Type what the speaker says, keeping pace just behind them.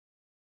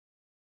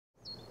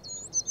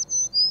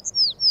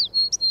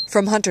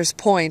From Hunters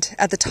Point,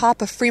 at the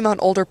top of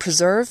Fremont-Older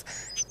Preserve,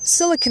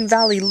 Silicon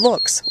Valley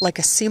looks like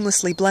a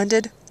seamlessly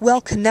blended,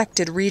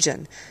 well-connected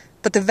region.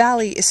 But the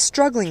valley is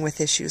struggling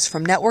with issues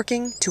from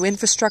networking to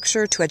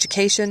infrastructure to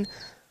education,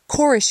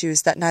 core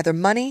issues that neither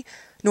money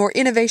nor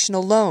innovation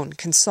alone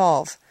can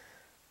solve.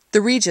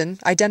 The region,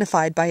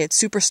 identified by its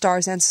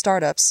superstars and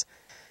startups,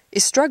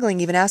 is struggling,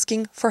 even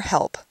asking for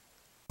help.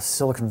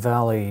 Silicon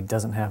Valley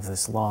doesn't have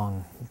this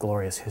long,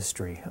 glorious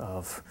history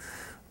of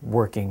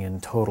working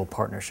in total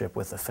partnership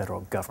with the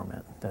federal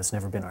government. That's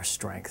never been our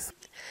strength.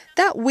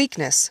 That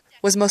weakness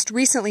was most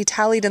recently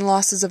tallied in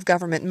losses of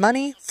government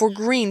money for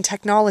green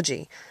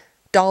technology.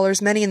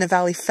 Dollars many in the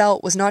valley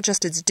felt was not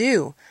just its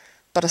due,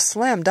 but a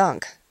slam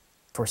dunk.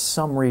 For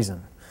some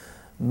reason,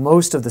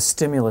 most of the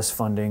stimulus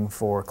funding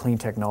for clean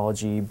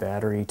technology,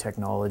 battery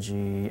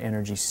technology,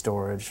 energy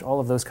storage, all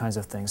of those kinds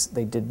of things,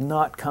 they did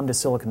not come to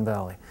Silicon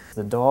Valley.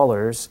 The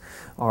dollars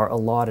are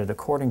allotted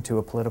according to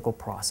a political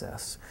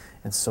process.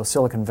 And so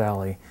Silicon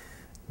Valley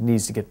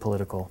needs to get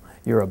political.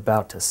 You're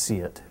about to see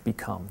it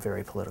become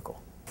very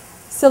political.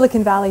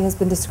 Silicon Valley has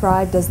been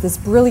described as this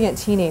brilliant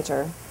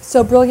teenager.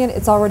 So brilliant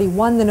it's already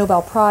won the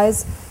Nobel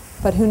Prize,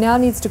 but who now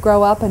needs to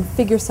grow up and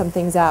figure some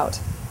things out.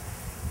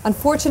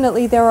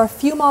 Unfortunately, there are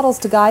few models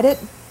to guide it,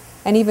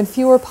 and even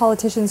fewer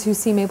politicians who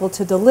seem able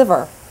to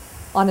deliver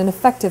on an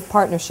effective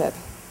partnership.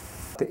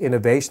 The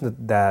innovation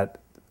that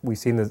we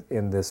see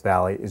in this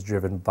valley is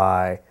driven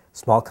by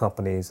small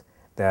companies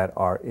that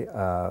are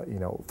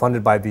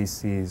funded by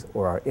VCs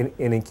or are in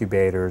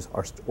incubators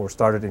or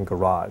started in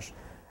garage.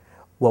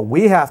 What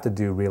we have to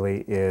do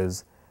really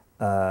is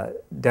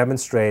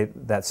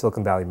demonstrate that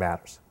Silicon Valley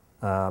matters.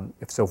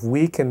 If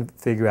we can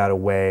figure out a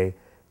way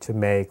to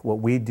make what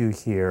we do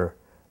here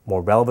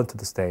more relevant to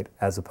the state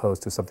as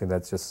opposed to something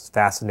that's just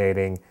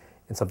fascinating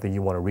and something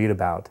you want to read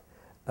about,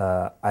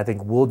 I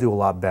think we'll do a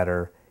lot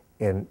better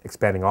in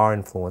expanding our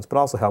influence, but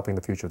also helping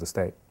the future of the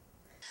state.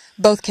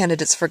 Both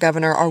candidates for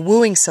governor are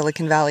wooing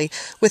Silicon Valley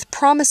with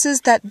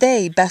promises that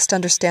they best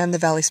understand the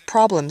valley's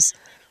problems,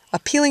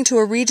 appealing to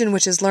a region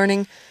which is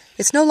learning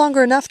it's no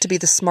longer enough to be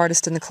the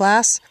smartest in the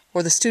class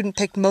or the student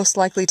picked most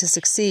likely to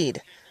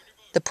succeed.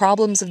 The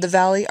problems of the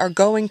valley are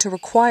going to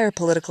require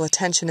political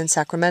attention in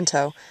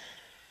Sacramento,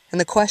 and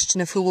the question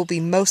of who will be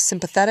most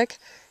sympathetic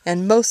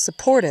and most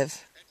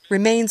supportive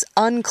remains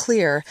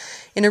unclear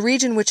in a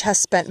region which has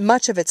spent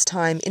much of its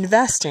time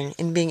investing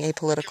in being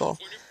apolitical,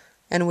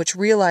 and which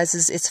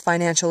realizes its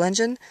financial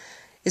engine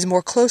is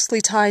more closely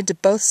tied to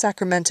both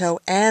Sacramento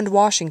and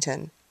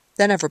Washington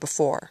than ever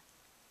before.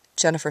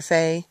 Jennifer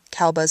Fay,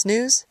 CalBuzz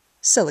News,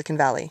 Silicon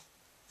Valley.